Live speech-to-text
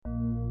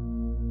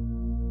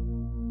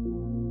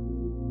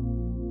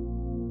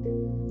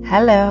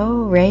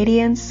Hello,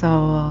 radiant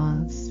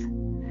souls.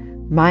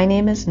 My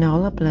name is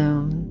Nola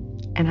Bloom,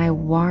 and I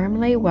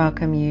warmly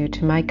welcome you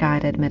to my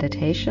guided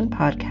meditation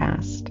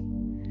podcast.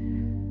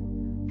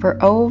 For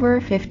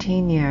over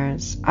 15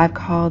 years, I've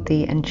called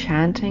the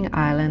enchanting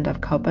island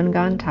of Koh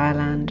Phangan,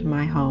 Thailand,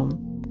 my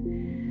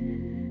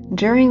home.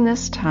 During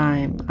this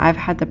time, I've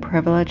had the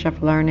privilege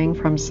of learning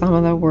from some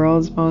of the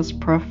world's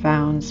most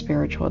profound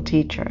spiritual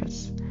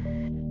teachers.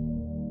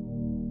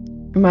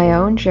 My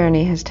own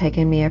journey has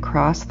taken me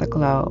across the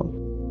globe.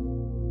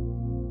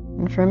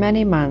 And for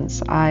many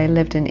months, I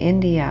lived in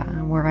India,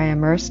 where I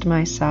immersed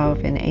myself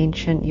in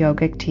ancient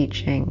yogic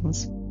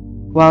teachings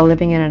while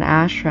living in an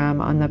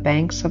ashram on the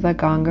banks of the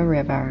Ganga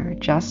River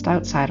just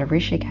outside of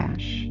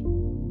Rishikesh.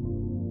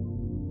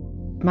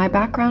 My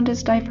background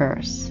is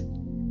diverse.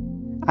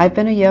 I've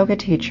been a yoga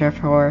teacher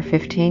for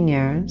 15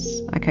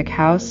 years, a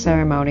cacao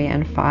ceremony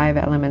and 5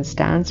 elements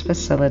dance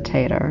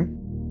facilitator,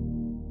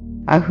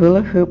 a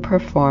hula hoop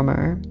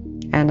performer,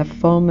 and a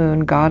full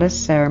moon goddess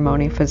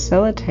ceremony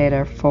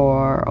facilitator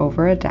for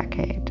over a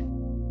decade.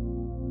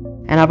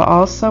 And I've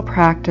also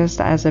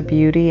practiced as a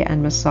beauty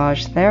and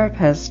massage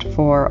therapist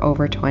for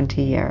over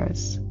 20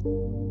 years.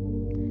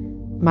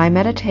 My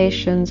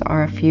meditations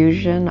are a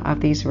fusion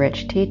of these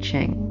rich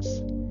teachings.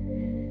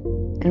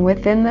 And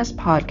within this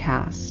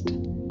podcast,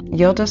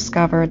 you'll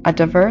discover a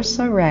diverse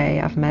array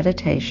of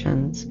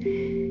meditations,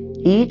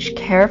 each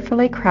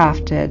carefully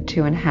crafted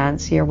to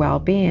enhance your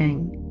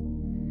well-being.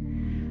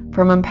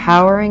 From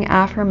empowering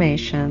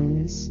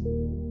affirmations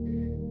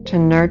to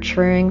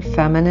nurturing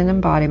feminine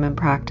embodiment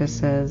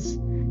practices,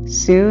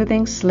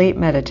 soothing sleep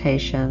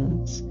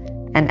meditations,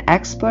 and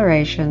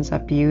explorations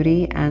of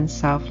beauty and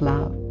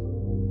self-love.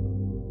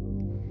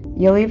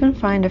 You'll even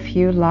find a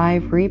few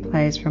live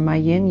replays from my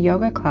yin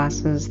yoga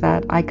classes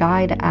that I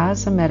guide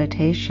as a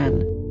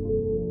meditation,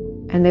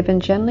 and they've been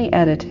gently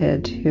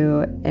edited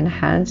to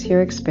enhance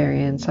your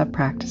experience of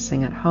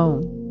practicing at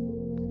home.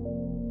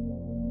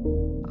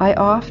 I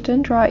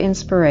often draw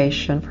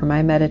inspiration for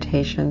my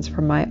meditations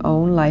from my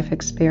own life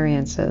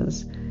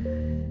experiences,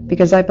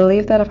 because I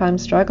believe that if I'm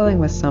struggling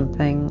with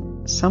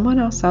something, someone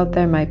else out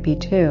there might be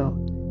too.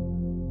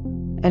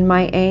 And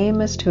my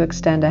aim is to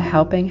extend a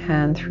helping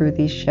hand through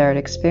these shared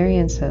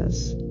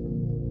experiences.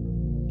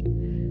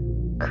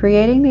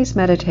 Creating these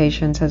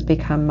meditations has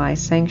become my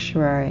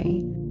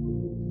sanctuary,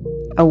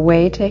 a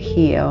way to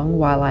heal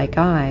while I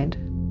guide.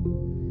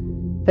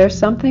 There's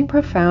something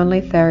profoundly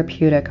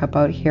therapeutic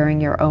about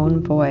hearing your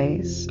own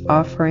voice,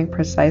 offering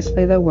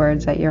precisely the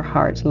words that your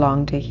heart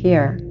longs to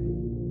hear.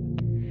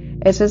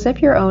 It's as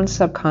if your own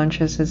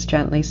subconscious is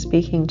gently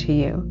speaking to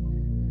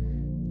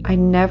you. I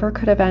never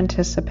could have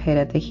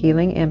anticipated the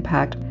healing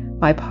impact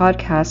my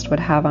podcast would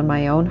have on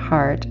my own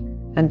heart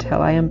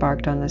until I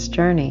embarked on this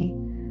journey.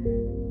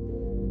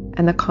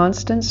 And the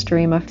constant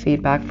stream of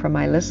feedback from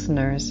my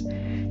listeners,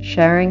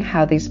 sharing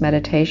how these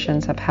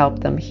meditations have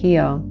helped them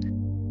heal,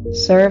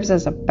 serves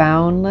as a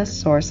boundless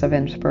source of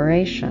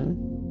inspiration.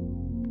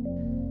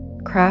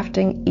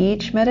 Crafting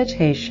each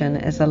meditation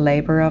is a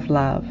labor of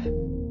love,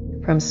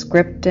 from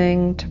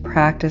scripting to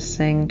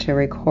practicing to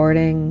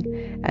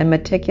recording and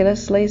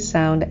meticulously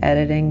sound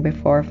editing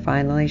before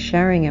finally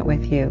sharing it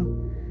with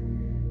you.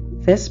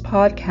 This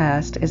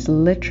podcast is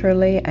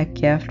literally a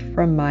gift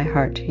from my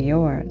heart to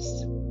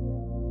yours.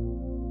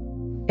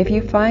 If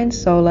you find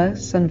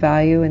solace and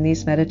value in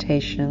these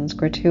meditations,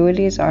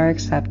 gratuities are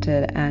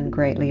accepted and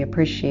greatly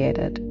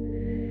appreciated.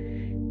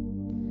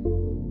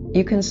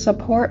 You can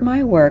support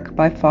my work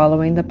by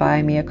following the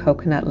Buy Me a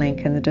Coconut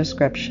link in the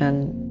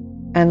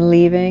description and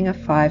leaving a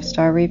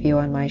 5-star review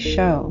on my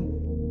show.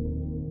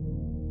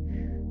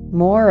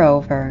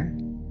 Moreover,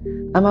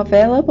 I'm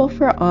available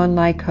for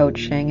online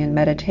coaching in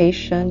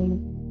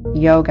meditation,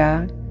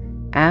 yoga,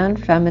 and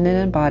feminine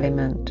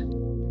embodiment.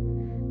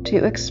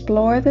 To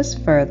explore this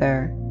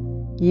further,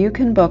 you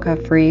can book a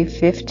free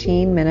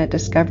 15-minute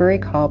discovery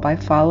call by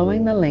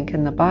following the link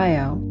in the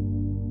bio.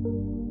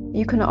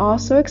 You can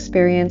also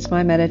experience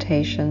my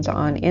meditations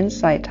on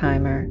Insight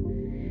Timer,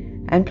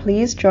 and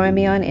please join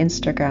me on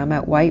Instagram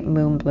at White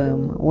Moon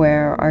Bloom,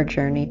 where our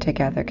journey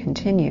together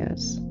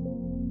continues.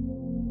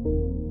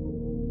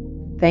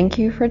 Thank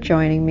you for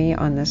joining me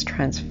on this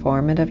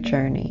transformative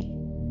journey.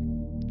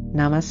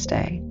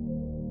 Namaste.